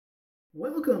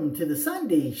Welcome to the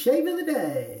Sunday Shave of the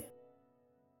Day.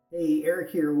 Hey,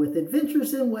 Eric here with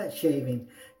Adventures in Wet Shaving,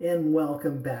 and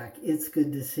welcome back. It's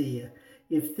good to see you.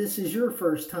 If this is your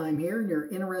first time here and you're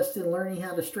interested in learning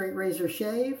how to straight razor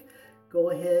shave,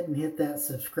 go ahead and hit that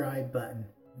subscribe button.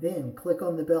 Then click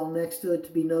on the bell next to it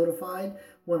to be notified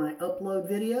when I upload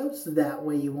videos. That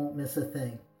way you won't miss a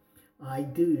thing. I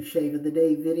do Shave of the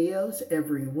Day videos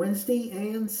every Wednesday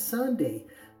and Sunday,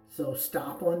 so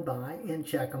stop on by and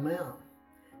check them out.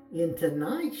 In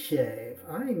tonight's shave,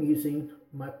 I'm using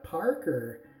my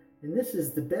Parker, and this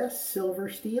is the best silver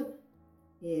steel,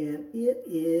 and it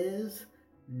is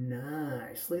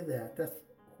nice. Look at that. That's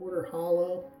quarter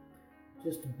hollow.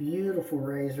 Just a beautiful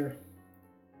razor.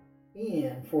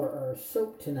 And for our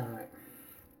soap tonight,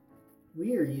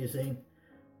 we are using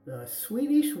the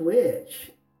Swedish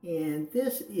Witch, and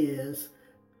this is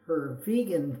her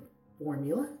vegan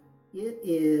formula. It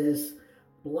is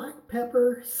black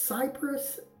pepper,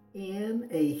 cypress, and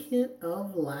a hint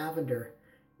of lavender.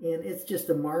 And it's just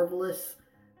a marvelous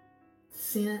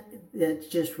scent that's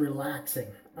just relaxing.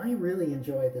 I really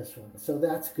enjoy this one, so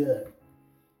that's good.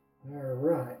 All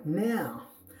right, now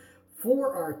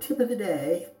for our tip of the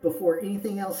day before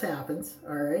anything else happens,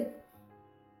 all right,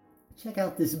 check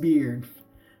out this beard.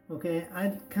 Okay,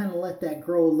 I kind of let that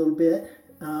grow a little bit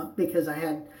because I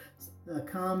had a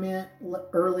comment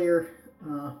earlier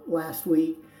last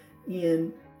week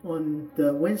on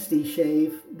the Wednesday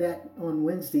shave, that on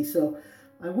Wednesday, so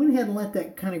I went ahead and let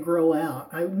that kind of grow out.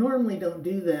 I normally don't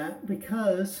do that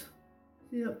because,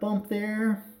 see that bump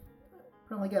there?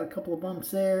 Probably got a couple of bumps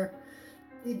there.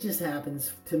 It just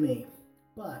happens to me.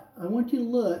 But I want you to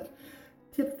look.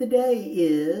 Tip of the day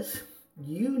is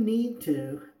you need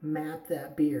to map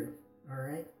that beard, all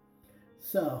right?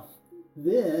 So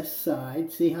this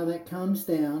side, see how that comes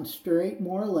down straight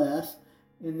more or less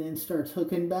and then starts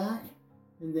hooking back?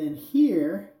 And then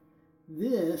here,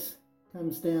 this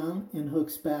comes down and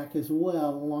hooks back as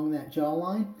well along that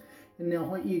jawline. And now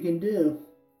what you can do,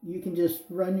 you can just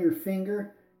run your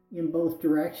finger in both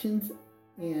directions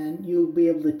and you'll be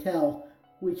able to tell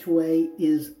which way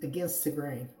is against the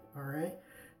grain, all right?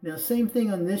 Now, same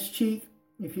thing on this cheek.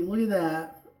 If you look at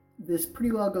that, this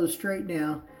pretty well goes straight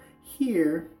down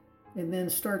here and then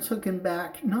starts hooking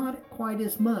back, not quite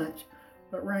as much,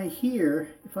 but right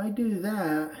here, if I do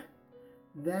that,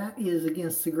 that is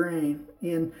against the grain.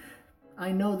 And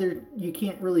I know there you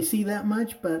can't really see that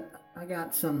much, but I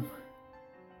got some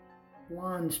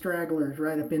blonde stragglers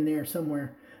right up in there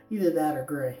somewhere. Either that or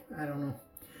gray, I don't know.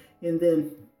 And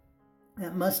then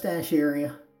that mustache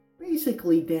area,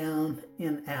 basically down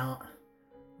and out,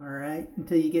 all right,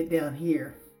 until you get down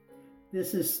here.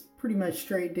 This is pretty much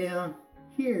straight down,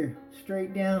 here,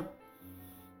 straight down,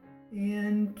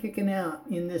 and kicking out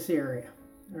in this area,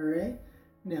 all right?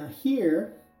 Now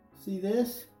here, see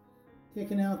this?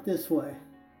 Kicking out this way.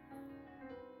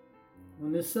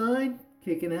 On this side,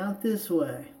 kicking out this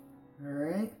way. All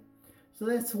right? So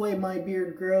that's the way my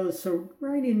beard grows. So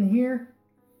right in here,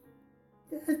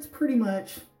 that's pretty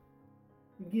much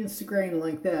against the grain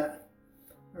like that.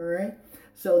 All right?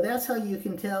 So that's how you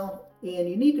can tell. And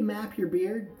you need to map your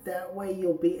beard. That way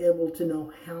you'll be able to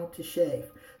know how to shave.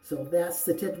 So that's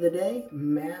the tip of the day.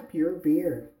 Map your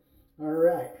beard. All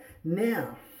right,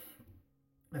 now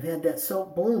I've had that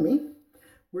soap blooming.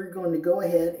 We're going to go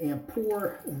ahead and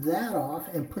pour that off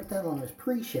and put that on as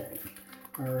pre-shave.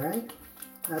 All right,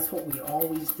 that's what we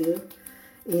always do,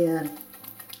 and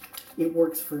it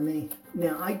works for me.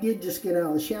 Now, I did just get out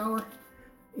of the shower,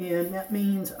 and that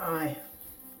means I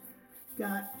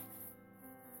got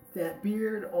that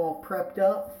beard all prepped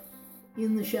up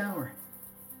in the shower.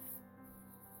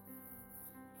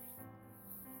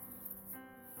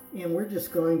 And we're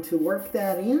just going to work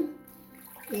that in,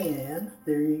 and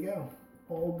there you go,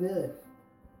 all good.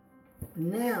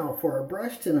 Now for our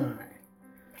brush tonight,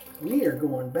 we are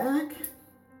going back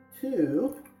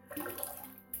to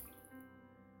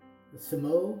the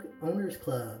Semogue Owners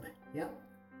Club. Yep,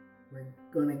 we're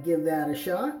going to give that a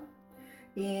shot,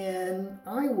 and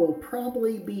I will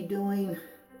probably be doing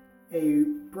a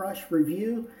brush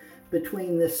review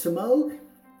between the Semogue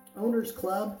Owners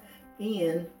Club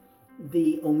and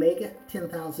the Omega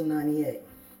 10098.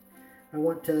 I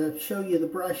want to show you the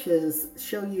brushes,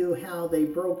 show you how they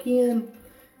broke in,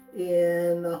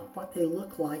 and what they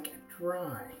look like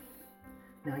dry.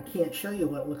 Now, I can't show you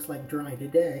what it looks like dry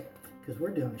today because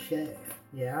we're doing a shave.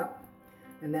 Yeah,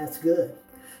 and that's good.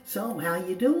 So, how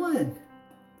you doing?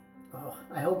 Oh,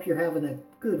 I hope you're having a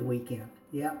good weekend.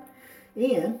 Yeah,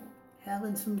 and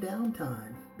having some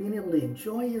downtime, being able to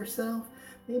enjoy yourself,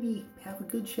 maybe have a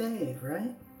good shave,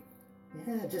 right?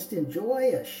 Yeah, just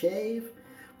enjoy a shave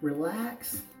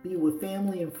relax, be with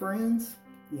family and friends.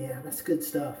 Yeah, that's good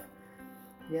stuff.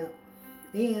 Yeah,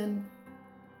 and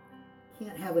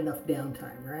can't have enough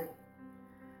downtime, right?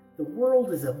 The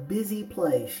world is a busy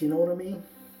place, you know what I mean?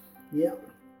 Yep,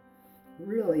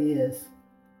 really is.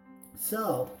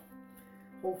 So,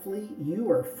 hopefully you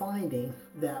are finding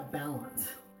that balance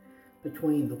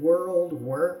between the world,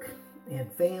 work,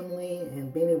 and family,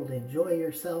 and being able to enjoy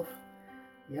yourself.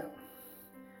 Yep.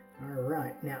 All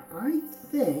right. Now, I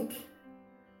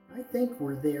think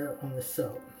we're there on the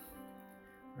soap.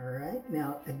 All right.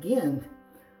 Now, again,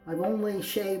 I've only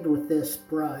shaved with this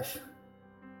brush.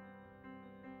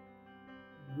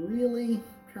 Really, I'm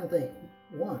trying to think,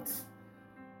 once.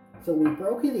 So we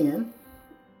broke it in.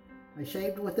 I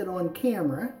shaved with it on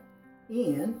camera,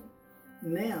 and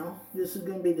now this is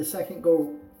going to be the second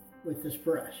go with this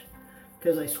brush,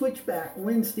 because I switched back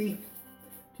Wednesday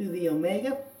to the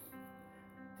Omega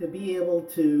to be able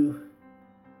to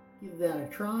give that a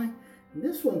try. And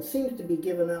this one seems to be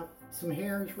giving up some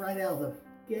hairs right out of the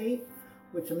gate,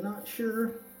 which I'm not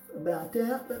sure about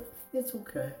that, but it's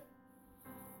okay.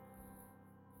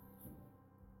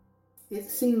 It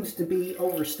seems to be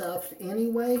overstuffed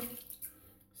anyway,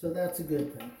 so that's a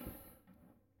good thing.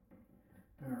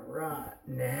 All right,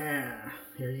 now,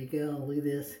 here you go. Look at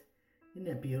this. Isn't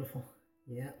that beautiful?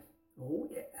 Yeah. Oh,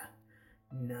 yeah.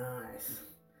 Nice.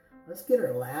 Let's get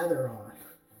our lather on.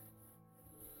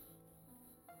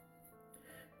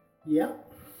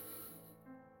 Yep.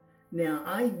 Now,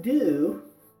 I do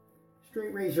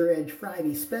Straight Razor Edge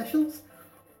Friday specials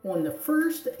on the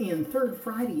first and third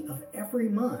Friday of every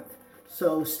month.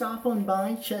 So stop on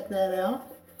by, check that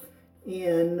out,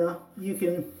 and you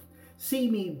can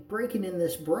see me breaking in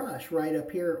this brush right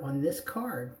up here on this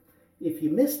card if you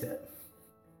missed it.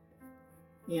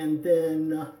 And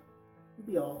then you'll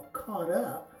be all caught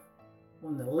up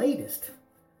on the latest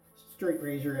Straight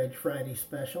Razor Edge Friday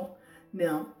special.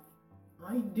 Now,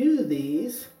 I do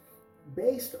these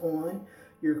based on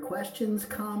your questions,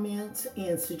 comments,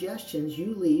 and suggestions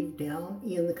you leave down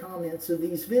in the comments of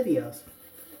these videos.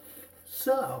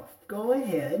 So, go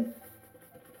ahead,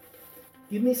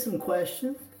 give me some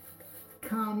questions,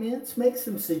 comments, make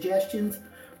some suggestions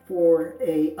for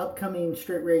a upcoming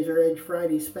Straight Razor Edge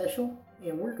Friday special,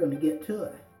 and we're going to get to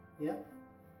it. Yep.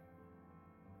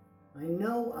 I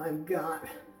know I've got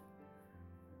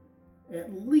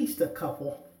at least a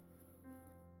couple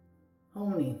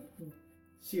honing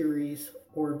series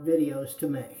or videos to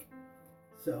make,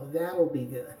 so that'll be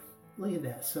good. Look at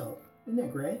that soap. Isn't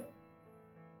that great?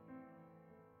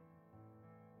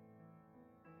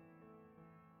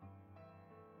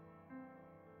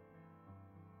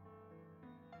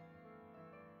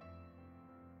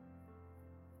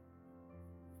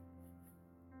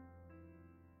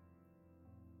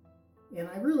 And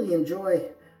I really enjoy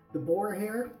the boar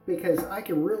hair because I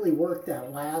can really work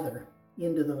that lather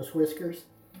into those whiskers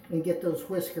and get those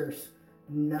whiskers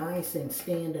nice and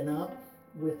standing up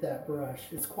with that brush.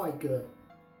 It's quite good.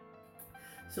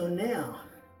 So now,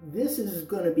 this is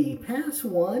going to be pass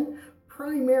one,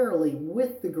 primarily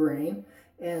with the grain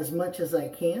as much as I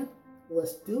can.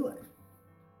 Let's do it.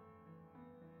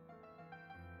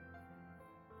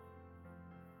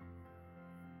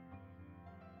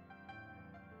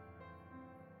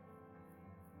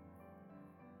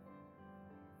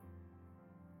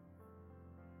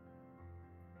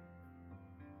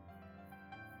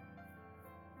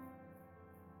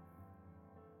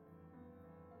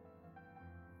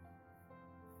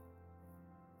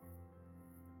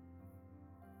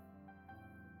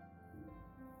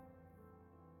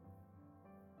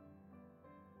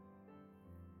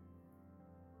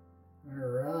 All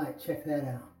right, check that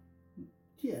out.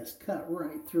 Just cut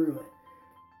right through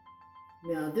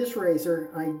it. Now this razor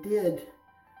I did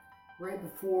right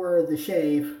before the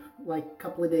shave, like a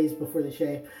couple of days before the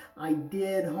shave. I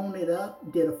did hone it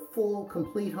up, did a full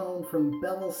complete hone from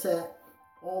bevel set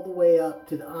all the way up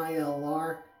to the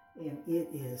ILR, and it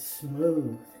is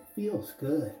smooth. It feels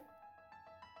good.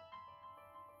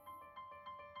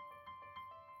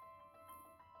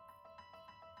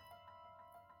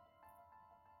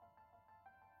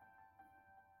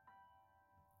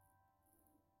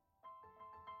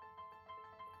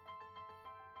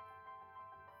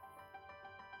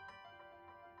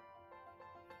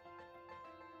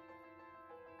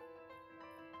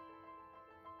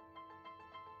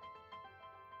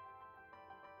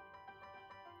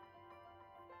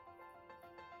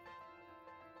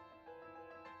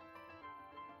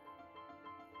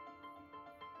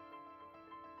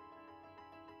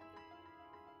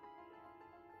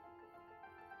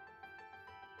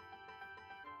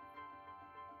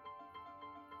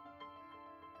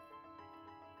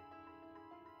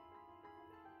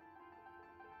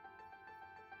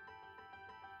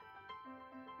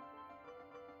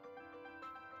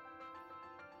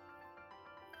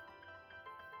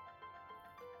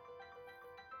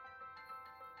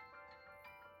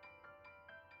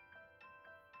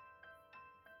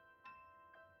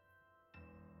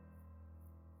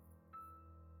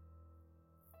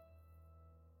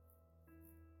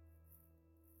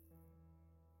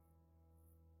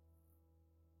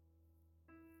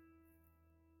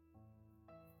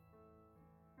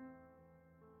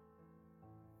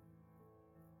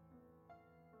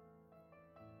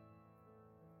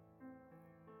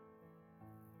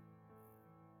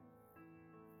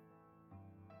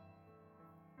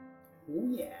 Oh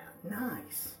yeah,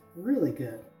 nice. Really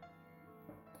good.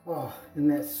 Oh, and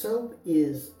that soap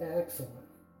is excellent.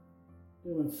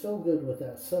 Doing so good with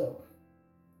that soap.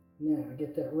 Now,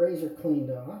 get that razor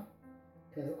cleaned off,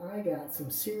 because I got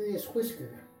some serious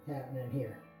whisker happening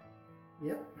here.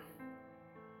 Yep.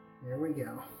 There we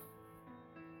go.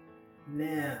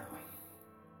 Now,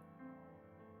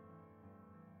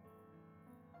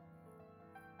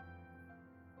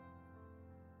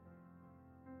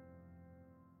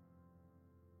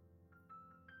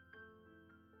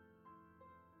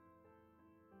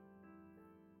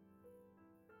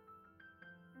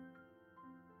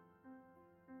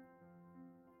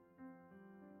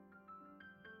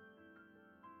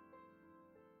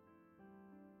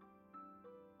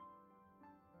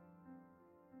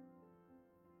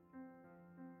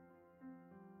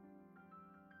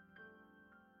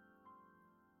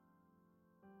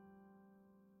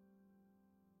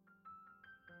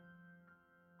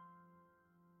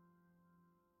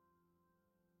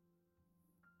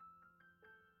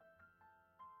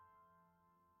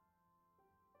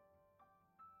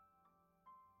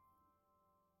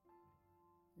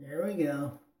 there we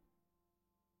go.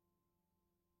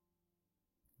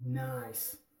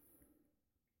 Nice.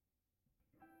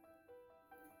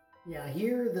 Yeah,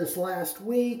 here this last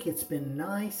week, it's been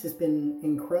nice. It's been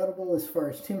incredible as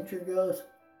far as temperature goes.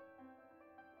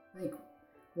 I think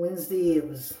Wednesday it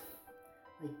was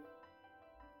like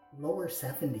lower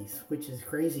 70s, which is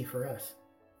crazy for us.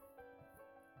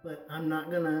 But I'm not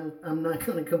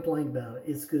gonna complain about it.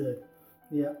 It's good.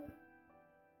 Yep.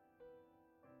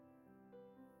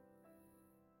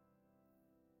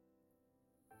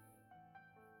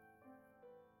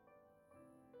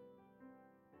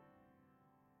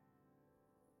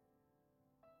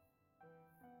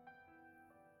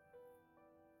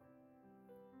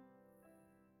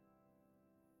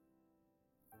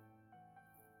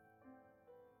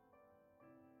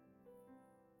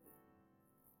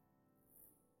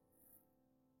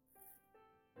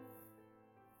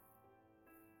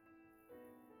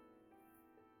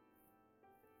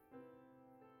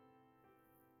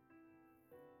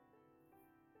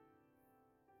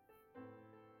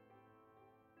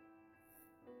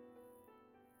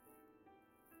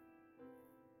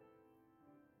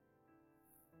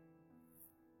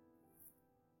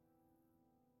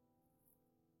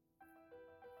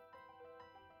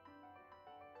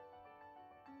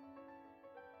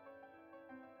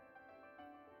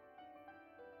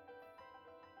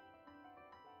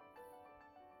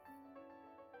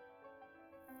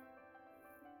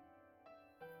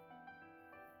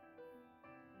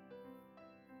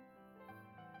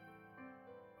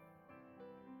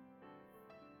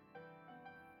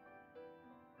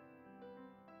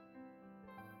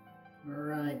 All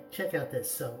right, check out this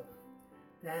soap.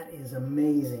 That is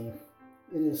amazing.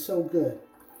 It is so good.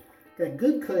 Got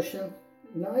good cushion,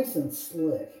 nice and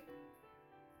slick,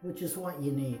 which is what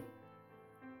you need.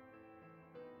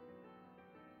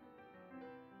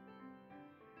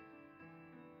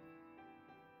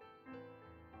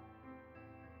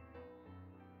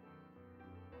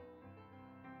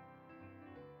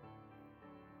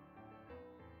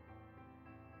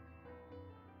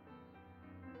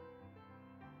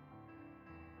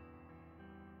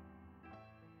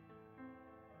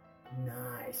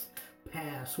 Nice.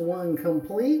 Pass one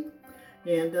complete.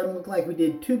 And doesn't look like we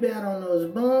did too bad on those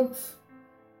bumps.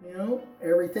 You know,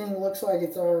 everything looks like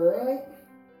it's all right,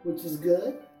 which is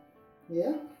good.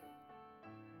 Yeah.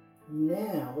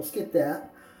 Now, let's get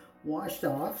that washed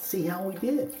off, see how we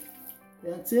did.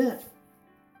 That's it.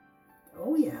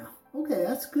 Oh, yeah. Okay,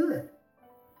 that's good.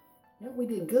 Yeah, we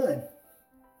did good.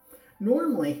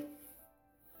 Normally,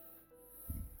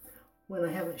 when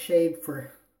I haven't shaved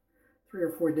for 3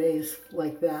 or 4 days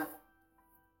like that,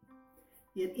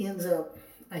 it ends up,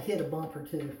 I hit a bump or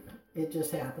two. It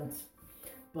just happens.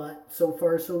 But so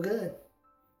far, so good.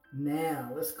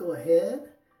 Now, let's go ahead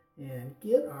and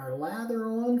get our lather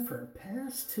on for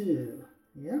pass 2.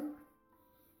 Yeah.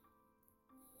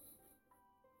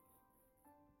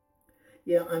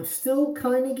 Yeah, I'm still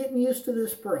kind of getting used to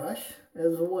this brush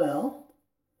as well,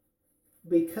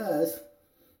 because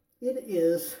it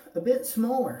is a bit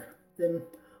smaller than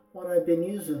what I've been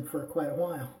using for quite a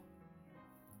while.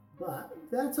 But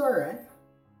that's all right.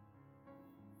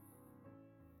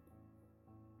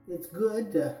 It's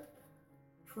good to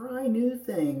try new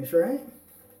things, right?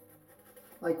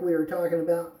 Like we were talking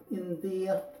about in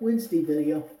the Wednesday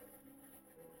video.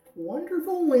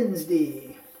 Wonderful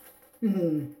Wednesday.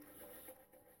 All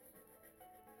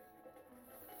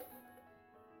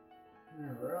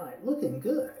right, looking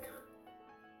good.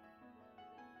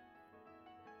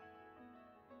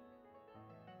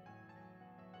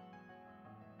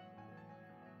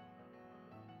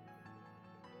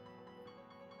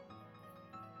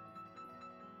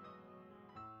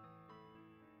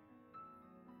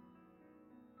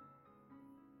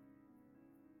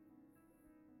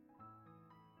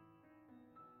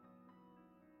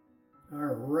 All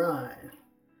right.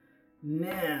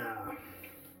 Now,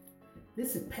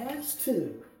 this is pass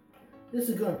 2. This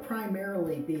is going to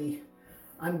primarily be,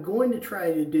 I'm going to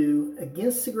try to do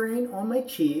against the grain on my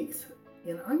cheeks,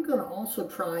 and I'm going to also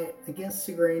try against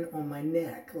the grain on my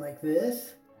neck, like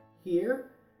this,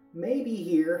 here, maybe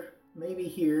here, maybe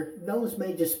here. Those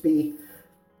may just be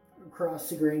across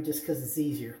the grain just because it's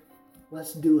easier.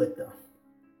 Let's do it though.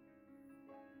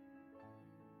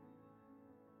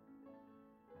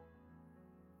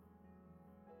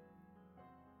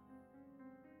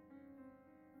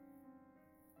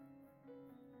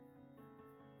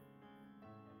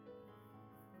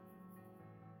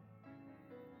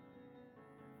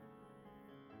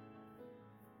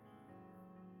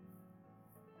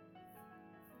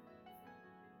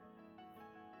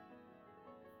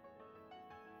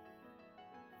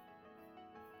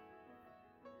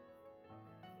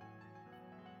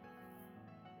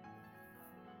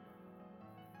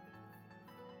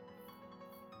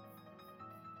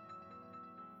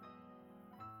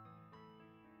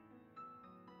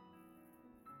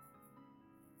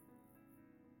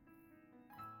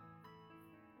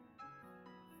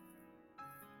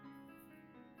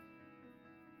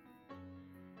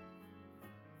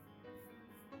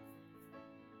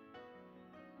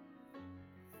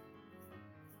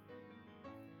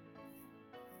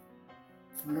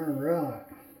 All right,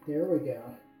 there we go.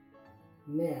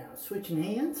 Now, switching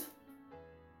hands.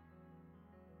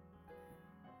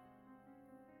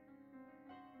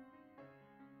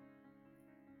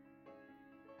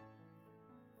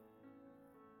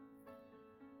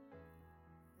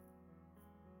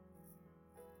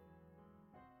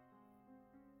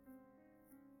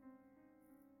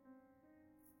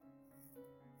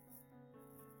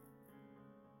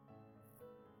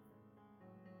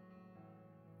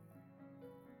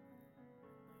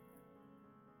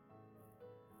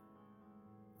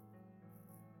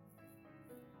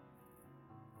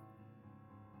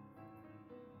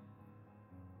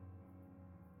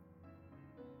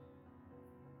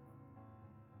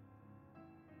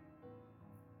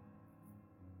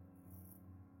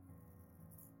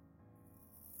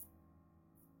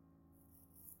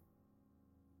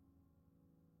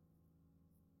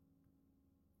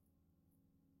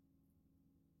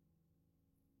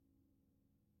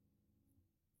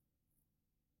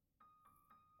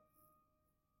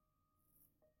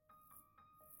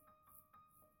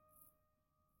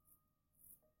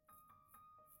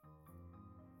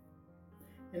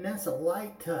 And that's a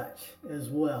light touch as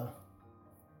well.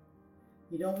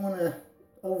 You don't want to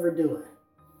overdo it.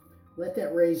 Let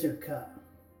that razor cut.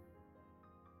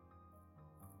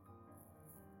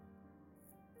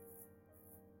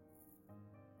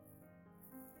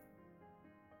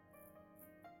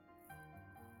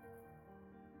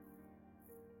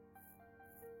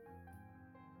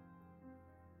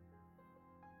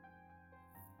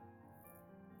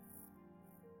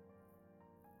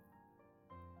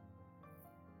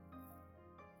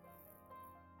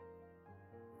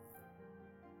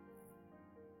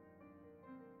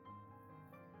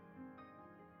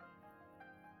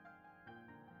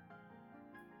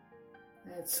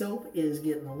 That soap is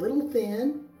getting a little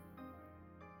thin.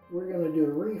 We're going to do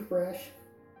a refresh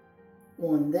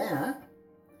on that.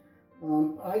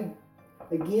 I,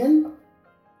 again,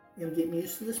 am getting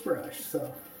used to this brush,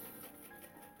 so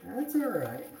that's all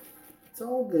right. It's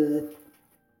all good.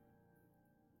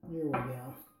 Here we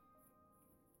go.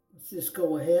 Let's just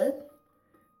go ahead,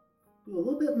 do a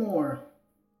little bit more.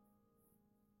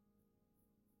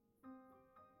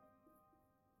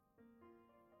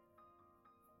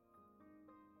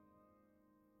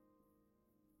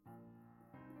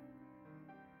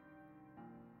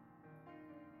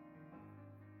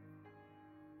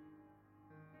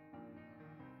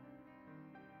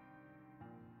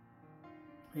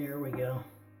 There we go.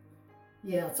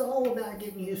 Yeah, it's all about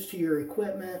getting used to your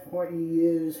equipment, what you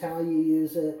use, how you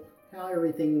use it, how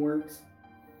everything works.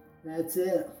 That's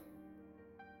it.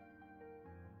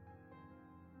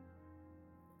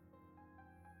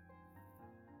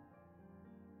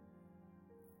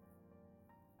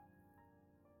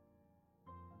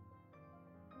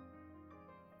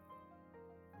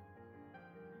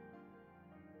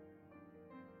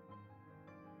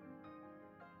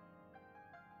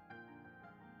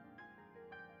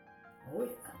 Oh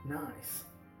yeah, nice.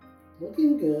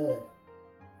 Looking good.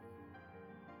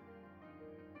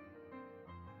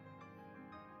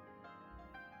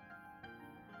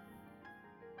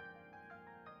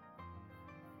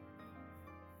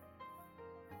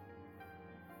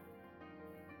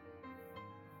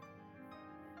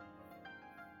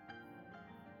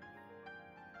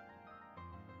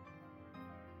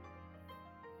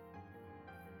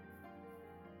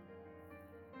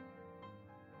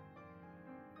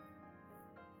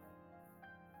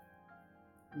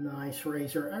 Nice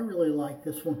razor. I really like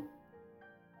this one.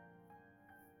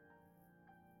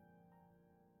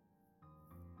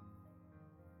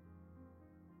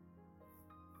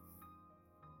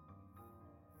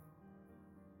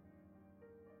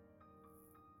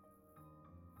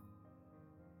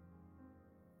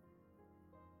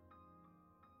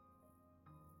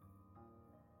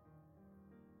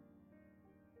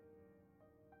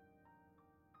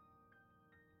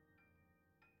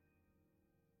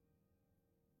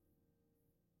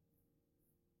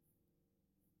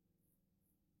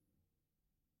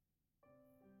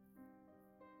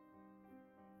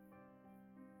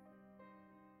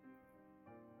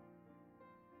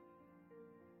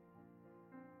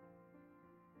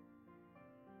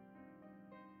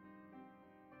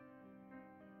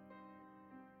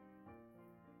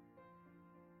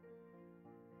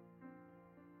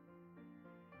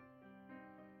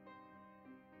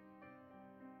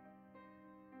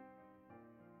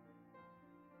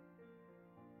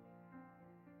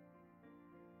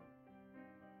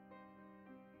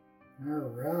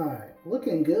 All right,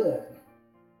 looking good.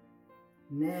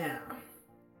 Now,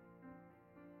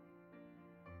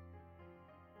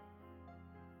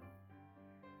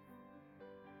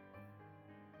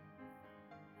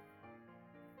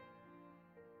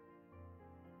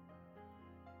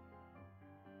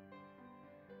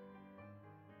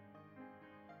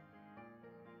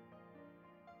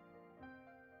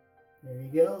 there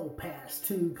you go, pass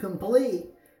two complete.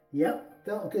 Yep,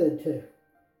 felt good too,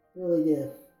 really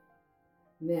did.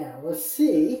 Now, let's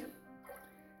see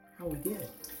how we did.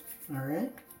 All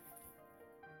right.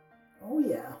 Oh,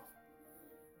 yeah.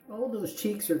 Oh, those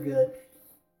cheeks are good.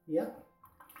 Yep.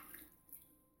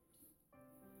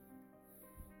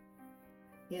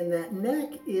 And that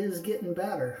neck is getting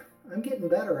better. I'm getting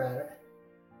better at it.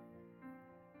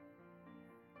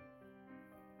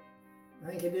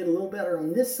 I think I did a little better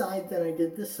on this side than I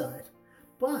did this side.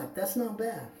 But that's not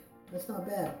bad. That's not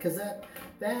bad, because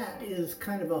that is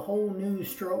kind of a whole new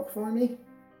stroke for me.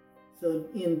 So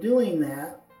in doing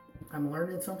that, I'm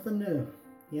learning something new.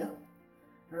 Yep.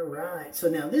 All right, so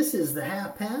now this is the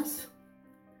half pass.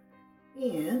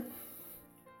 And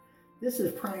this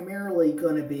is primarily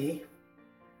going to be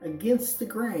against the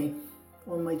grain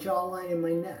on my jawline and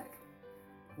my neck.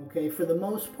 Okay, for the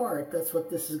most part, that's what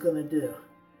this is going to do.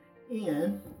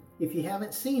 And if you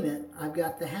haven't seen it, I've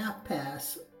got the half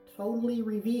pass totally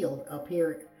revealed up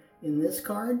here in this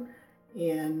card,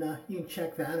 and you can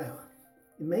check that out.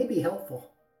 It may be helpful.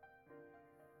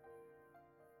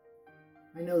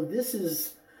 I know this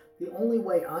is the only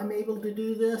way I'm able to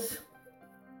do this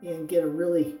and get a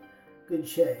really good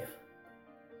shave.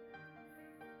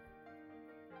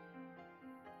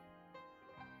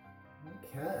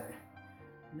 Okay,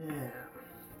 now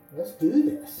let's do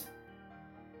this.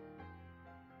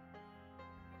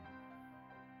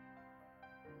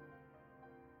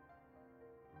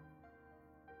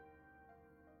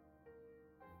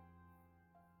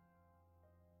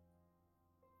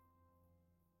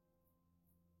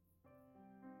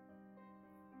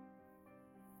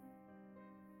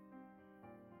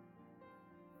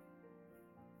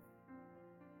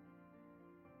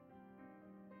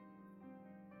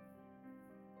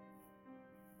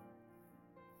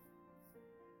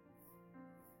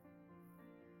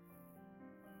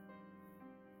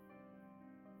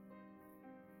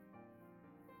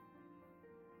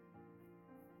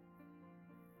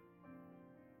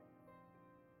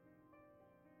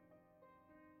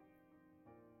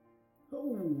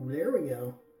 Oh, there we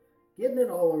go. Getting it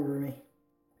all over me.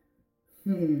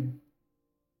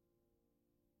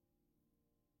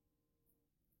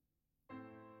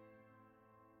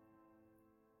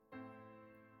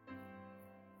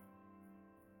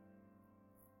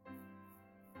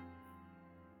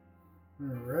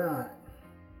 All right.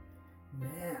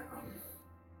 Now.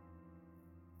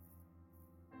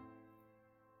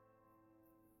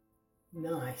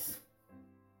 Nice.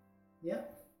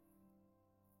 Yep.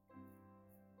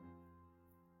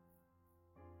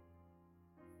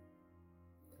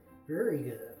 Very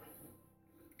good.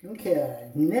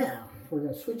 Okay, now we're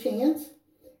going to switch hands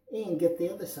and get the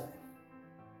other side.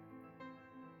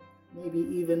 Maybe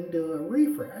even do a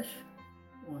refresh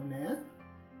on that.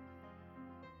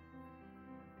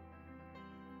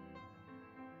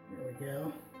 There we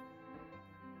go.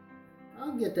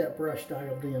 I'll get that brush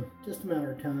dialed in, just a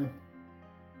matter of time.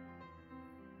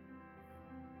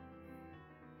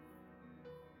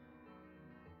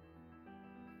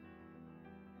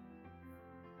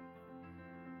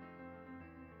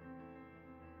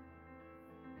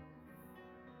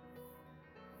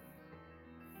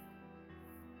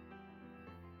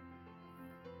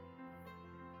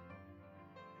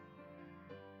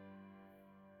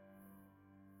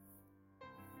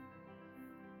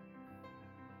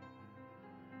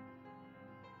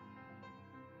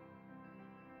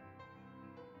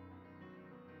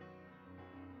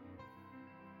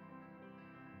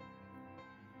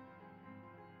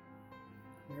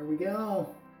 There we go.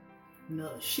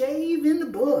 Another shave in the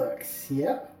books.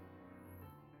 Yep.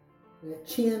 That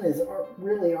chin is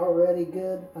really already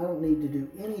good. I don't need to do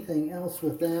anything else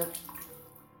with that.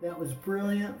 That was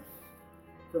brilliant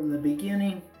from the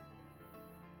beginning.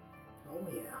 Oh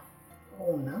yeah.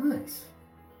 Oh, nice.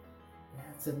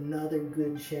 That's another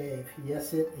good shave.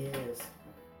 Yes, it is.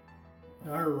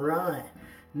 All right.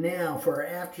 Now for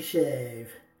our aftershave.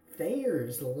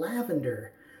 Thayers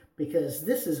Lavender. Because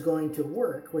this is going to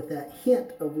work with that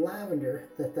hint of lavender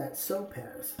that soap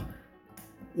has.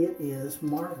 It is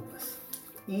marvelous.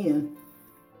 And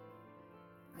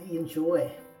I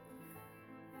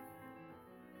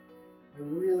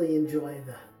really enjoy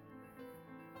the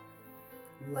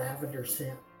lavender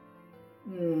scent.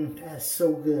 That's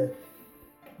so good.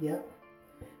 Yep.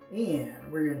 And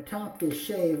we're going to top this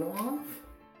shave off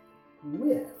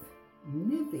with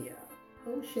Nivea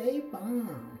Shea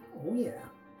Balm. Oh yeah.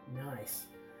 Nice.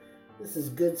 This is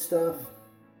good stuff.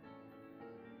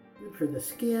 Good for the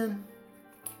skin.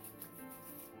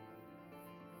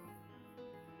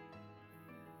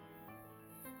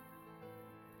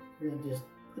 We're going to just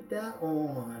put that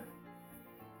on.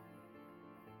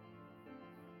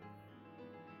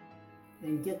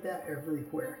 And get that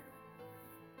everywhere.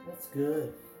 That's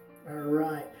good. All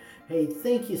right. Hey,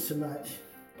 thank you so much.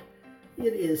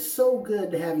 It is so good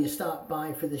to have you stop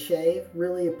by for the shave.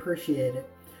 Really appreciate it.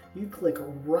 You click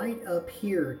right up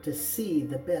here to see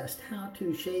the best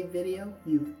how-to shave video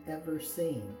you've ever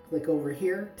seen. Click over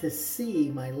here to see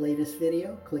my latest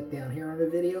video. Click down here on a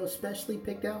video especially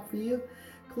picked out for you.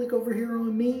 Click over here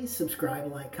on me,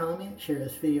 subscribe, like, comment, share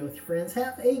this video with your friends.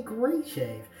 Have a great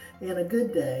shave and a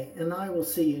good day, and I will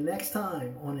see you next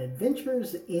time on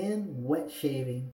Adventures in Wet Shaving.